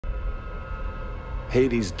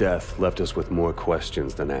Hades' death left us with more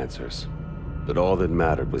questions than answers. But all that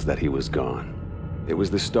mattered was that he was gone. It was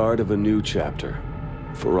the start of a new chapter,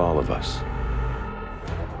 for all of us.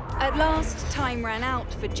 At last, time ran out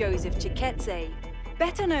for Joseph Chiketze,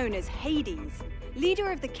 better known as Hades, leader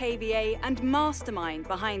of the KVA and mastermind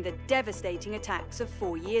behind the devastating attacks of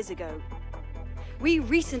 4 years ago. We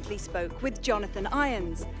recently spoke with Jonathan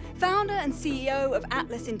Irons, founder and CEO of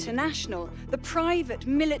Atlas International, the private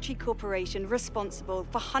military corporation responsible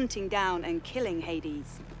for hunting down and killing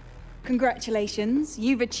Hades. Congratulations,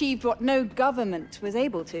 you've achieved what no government was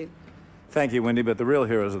able to. Thank you, Wendy, but the real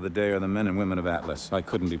heroes of the day are the men and women of Atlas. I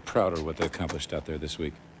couldn't be prouder of what they accomplished out there this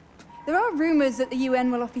week. There are rumors that the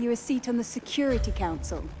UN will offer you a seat on the Security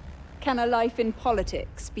Council. Can a life in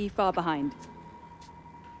politics be far behind?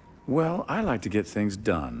 Well, I like to get things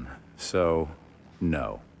done, so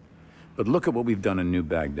no. But look at what we've done in New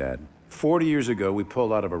Baghdad. 40 years ago, we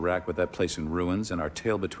pulled out of Iraq with that place in ruins and our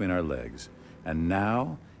tail between our legs. And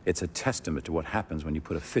now, it's a testament to what happens when you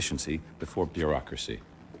put efficiency before bureaucracy.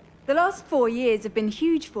 The last 4 years have been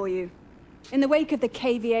huge for you. In the wake of the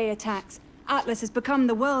KVA attacks, Atlas has become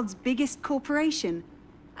the world's biggest corporation.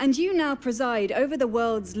 And you now preside over the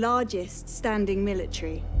world's largest standing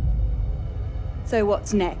military. So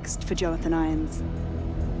what's next for Jonathan Irons?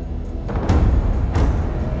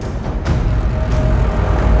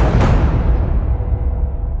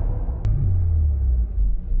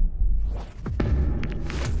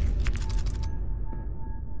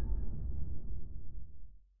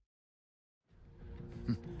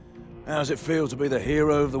 How's it feel to be the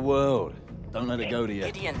hero of the world? Don't let it go to you.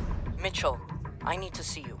 Gideon, Mitchell, I need to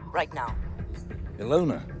see you, right now.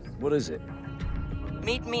 Ilona, what is it?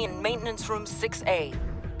 Meet me in maintenance room 6A.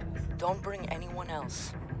 Don't bring anyone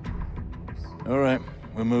else. All right,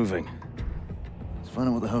 we're moving. Let's find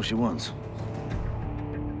out what the hell she wants.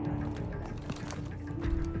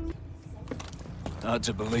 Hard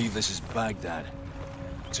to believe this is Baghdad.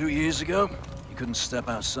 2 years ago, you couldn't step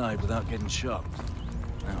outside without getting shot.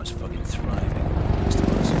 Now it's fucking thriving. Next to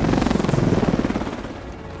us.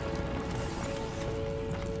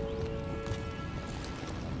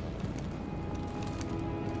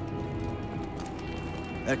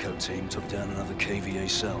 Echo team took down another KVA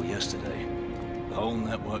cell yesterday. The whole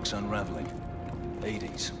network's unraveling.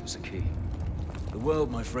 Hades is the key. The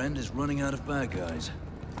world, my friend, is running out of bad guys.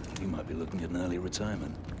 You might be looking at an early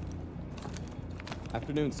retirement.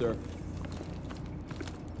 Afternoon, sir.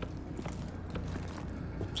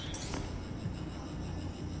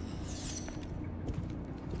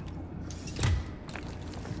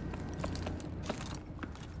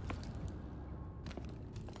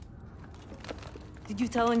 Did you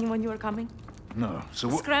tell anyone you were coming? No, so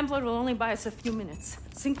what? Scrambler will only buy us a few minutes.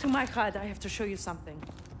 Sync to my HUD, I have to show you something.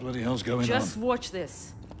 Bloody hell's going on? Just watch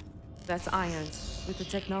this. That's Irons, with the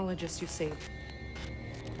technologist you saved.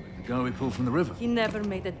 The guy we pulled from the river? He never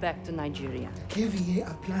made it back to Nigeria. KVA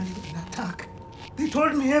are planning an attack. They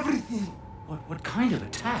told me everything. What kind of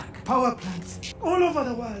attack? Power plants, all over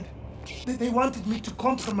the world. They wanted me to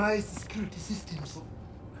compromise the security systems.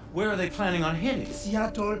 Where are they planning on hitting?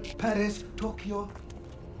 Seattle, Paris, Tokyo.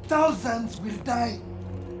 Thousands will die.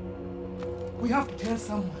 We have to tell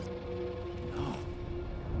someone. No.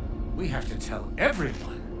 We have to tell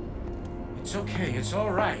everyone. It's okay, it's all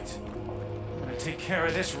right. I'm gonna take care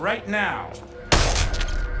of this right now.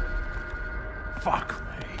 Fuck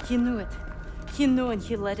me. He knew it. He knew and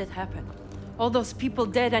he let it happen. All those people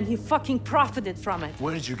dead and he fucking profited from it.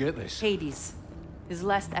 Where did you get this? Hades. His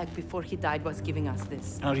last act before he died was giving us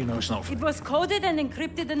this. How do you know it's not from... It was coded and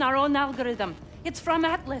encrypted in our own algorithm. It's from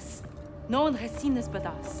Atlas. No one has seen this but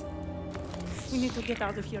us. We need to get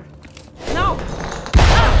out of here. No!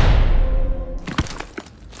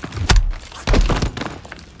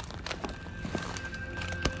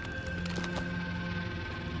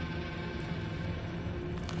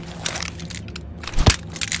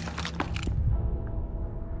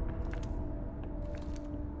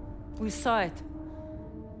 We saw it.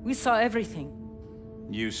 We saw everything.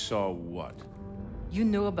 You saw what? You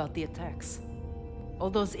knew about the attacks. All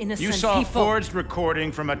those innocent people. You saw a forged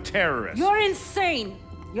recording from a terrorist. You're insane!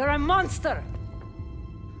 You're a monster!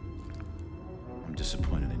 I'm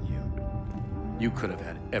disappointed in you. You could have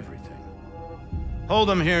had everything. Hold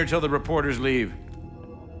them here till the reporters leave.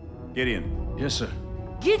 Gideon. Yes, sir.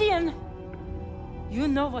 Gideon! You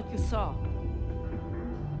know what you saw.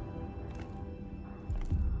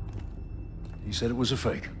 He said it was a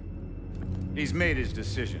fake. He's made his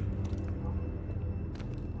decision.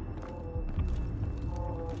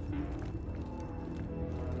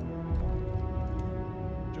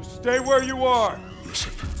 Just stay where you are.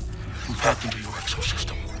 Listen, we've hacked into your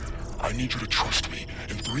exosystem. I I need you to trust me.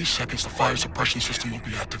 In 3 seconds, the fire suppression system will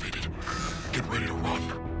be activated. Get ready to run.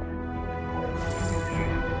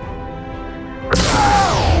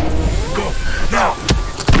 Go, now!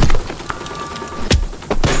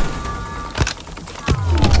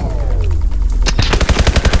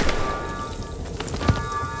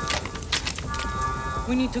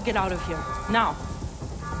 We need to get out of here, now.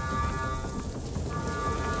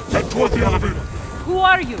 Head toward the elevator. Who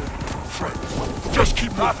are you? Fred, just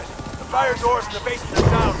keep moving. The fire doors in the basement are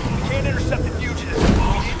down. We can't intercept the fugitives. We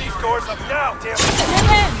need these doors up now, damn it. Get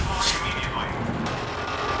in!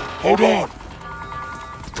 Hold on.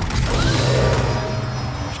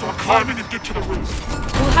 Start climbing and get to the roof.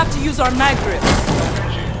 We'll have to use our mag grips.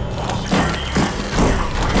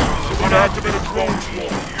 We're gonna activate a drone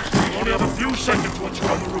swarm. We only have a few seconds once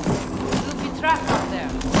you're on the roof. We'll be trapped out there.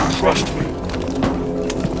 Trust me.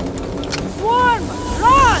 Swarm!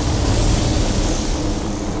 Run!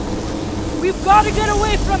 We've got to get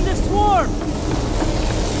away from this swarm!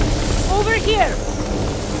 Over here!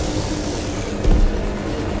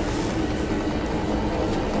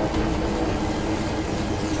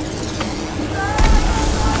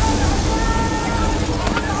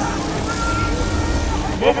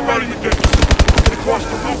 I'm overriding the gates. Get across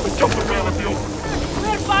the roof and jump the rail at the opening.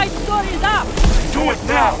 We're 5 stories up! Do it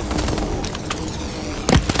now!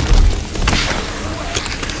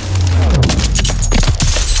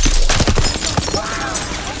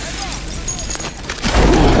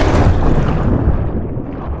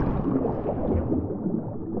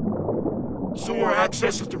 Sewer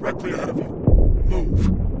access is directly ahead of you. Move.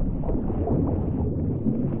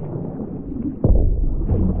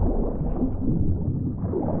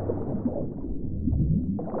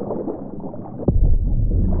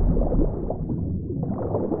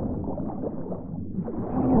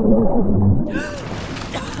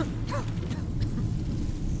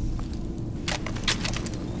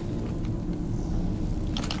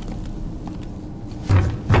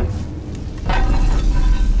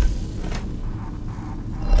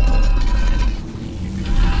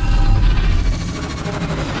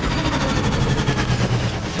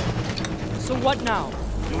 What now?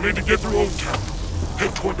 You'll need to get through Old Town.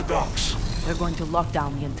 Head toward the docks. They're going to lock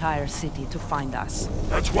down the entire city to find us.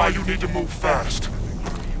 That's why you need to move fast.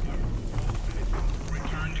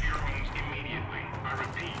 Return to your homes immediately. I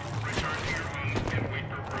repeat, return to your homes and wait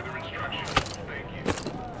for further instructions. Thank you.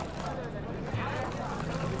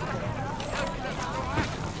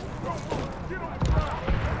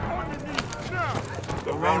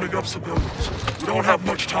 They're rounding up civilians. We don't have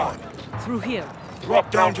much time. Through here.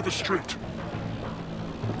 Drop down to the street.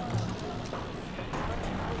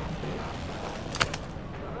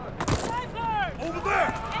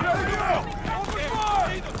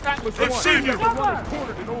 They've seen you!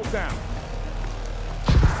 Cornered in Old Town.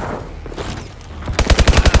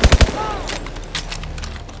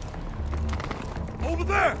 Over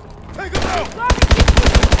there! Take him out!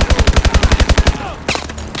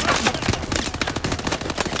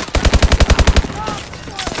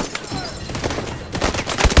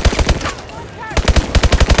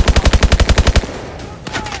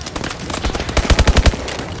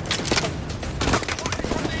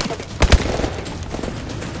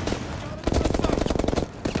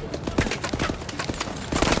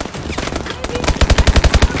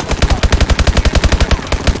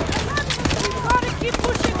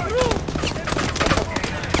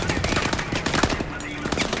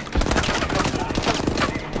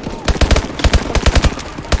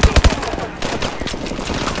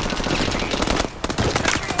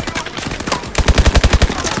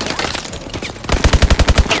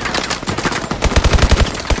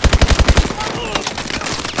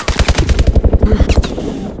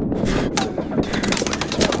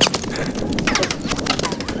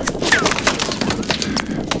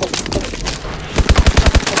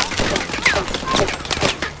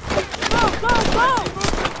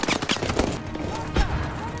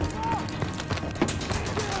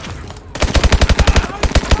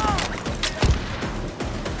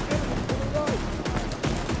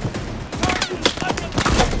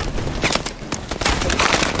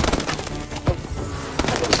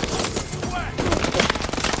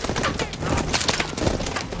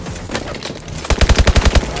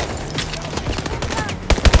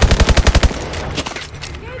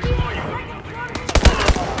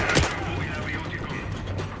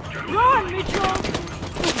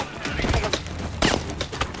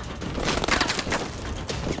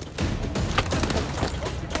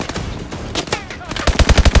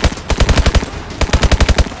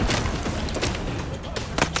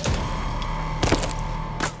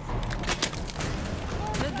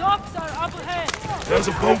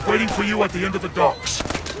 There's a boat waiting for you at the end of the docks.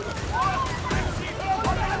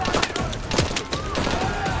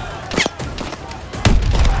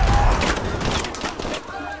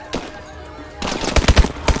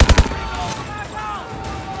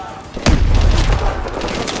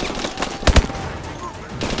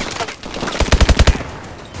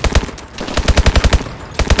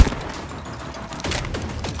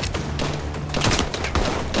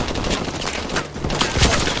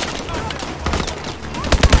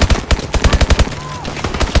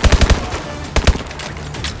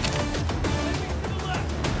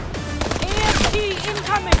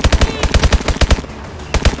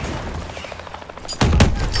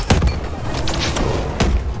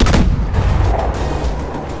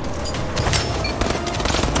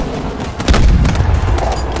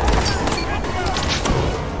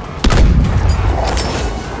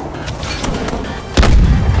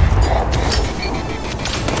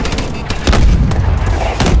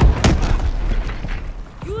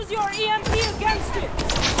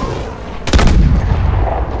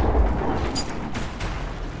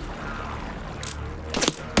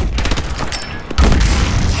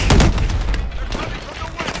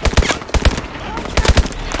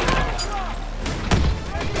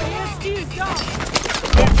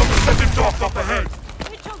 Up ahead!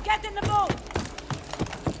 Mitchell, get in the boat!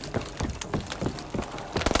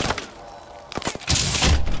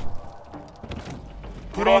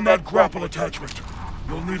 Put on that grapple attachment.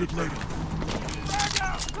 You'll need it later.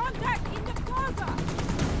 Contact in the plaza!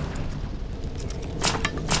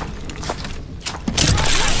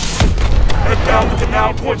 Head down the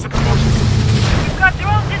canal towards the commercial. You've got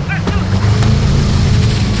drones in pursuit!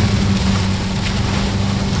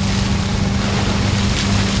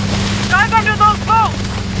 Dive under those boats!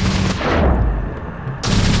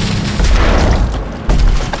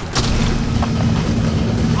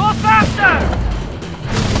 Go faster!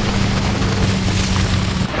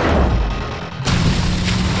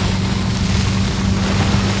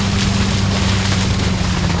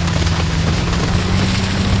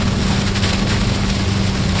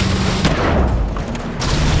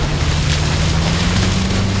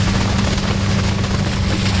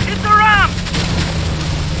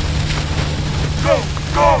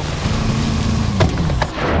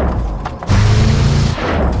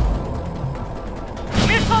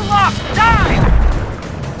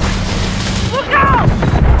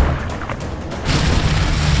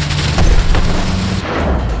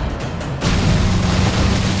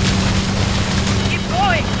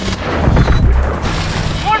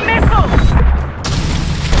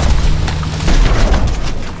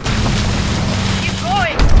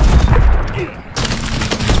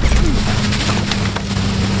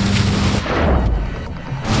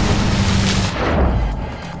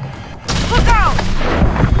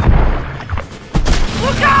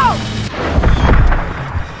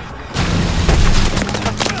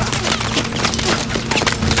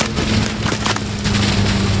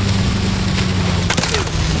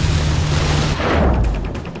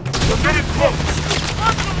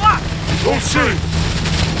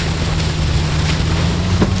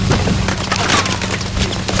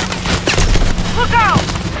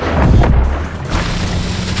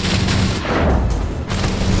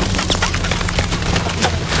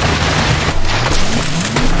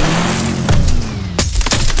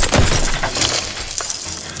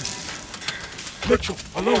 Mitchell,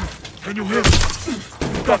 alone. Can you hear me?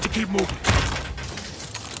 You've got to keep moving.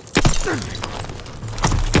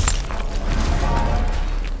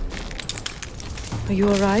 Are you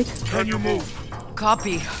alright? Can you move?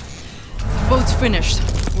 Copy. The boat's finished.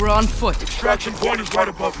 We're on foot. Extraction point is right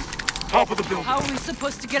above you. Top of the building. How are we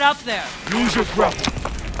supposed to get up there? Use your grapple.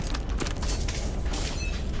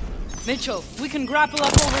 Mitchell, we can grapple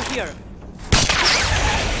up over here.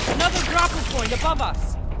 Another grapple point above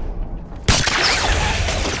us.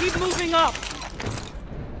 Keep moving up.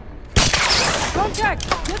 Contact!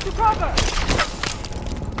 Get to cover!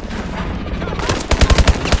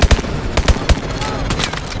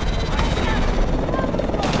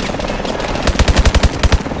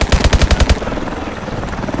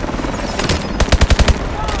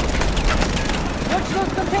 Watch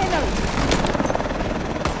those containers!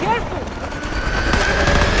 Careful!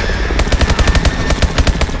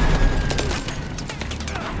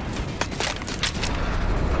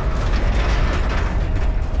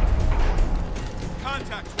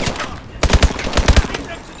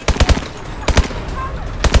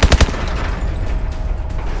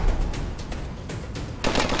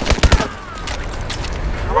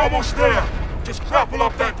 Almost there! Just grapple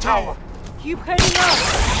up that tower! Keep heading up!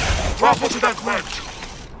 Grapple to that ledge!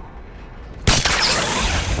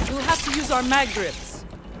 We'll have to use our mag grips.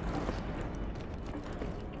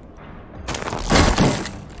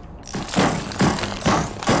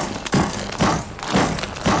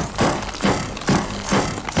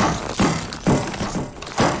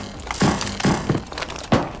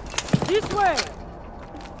 This way!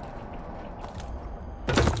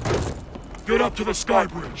 Get up to the sky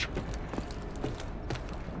bridge.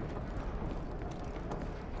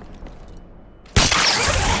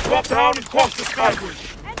 Drop down and cross the sky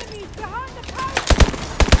bridge. Enemies behind the power!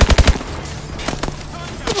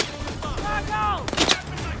 Drag out!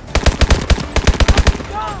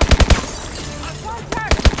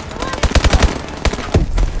 Contact!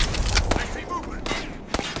 I see movement.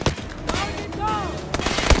 Target down!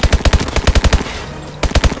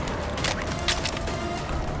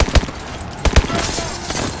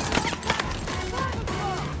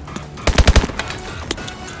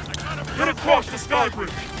 Get across the sky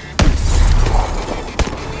bridge.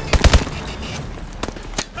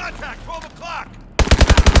 Contact, 12 o'clock.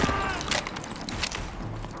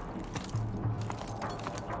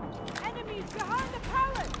 Enemies behind the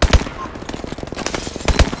pallet!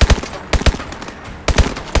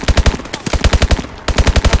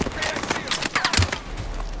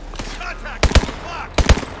 Contact, 12 o'clock.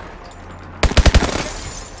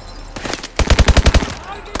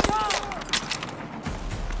 Target down!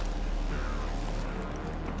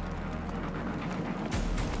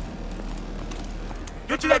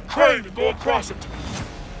 Get to that crane and go across it.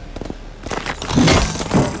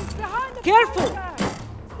 Behind the Careful! pallet guy.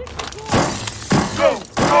 Go,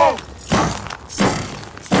 go!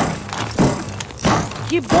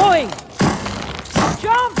 Keep going!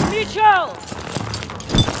 Jump, Mitchell!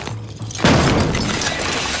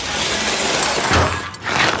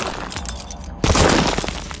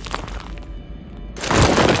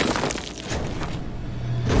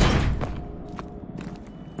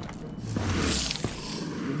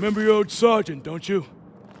 Remember your old sergeant, don't you?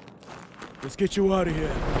 Let's get you out of here.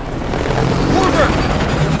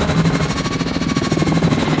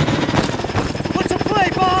 What's the play,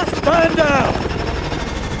 boss? Stand down!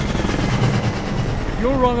 If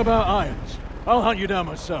you're wrong about irons, I'll hunt you down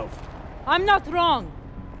myself. I'm not wrong.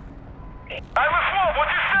 What's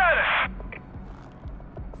your status?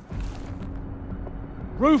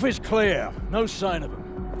 Roof is clear. No sign of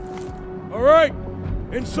him. All right.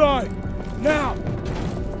 Inside. Now.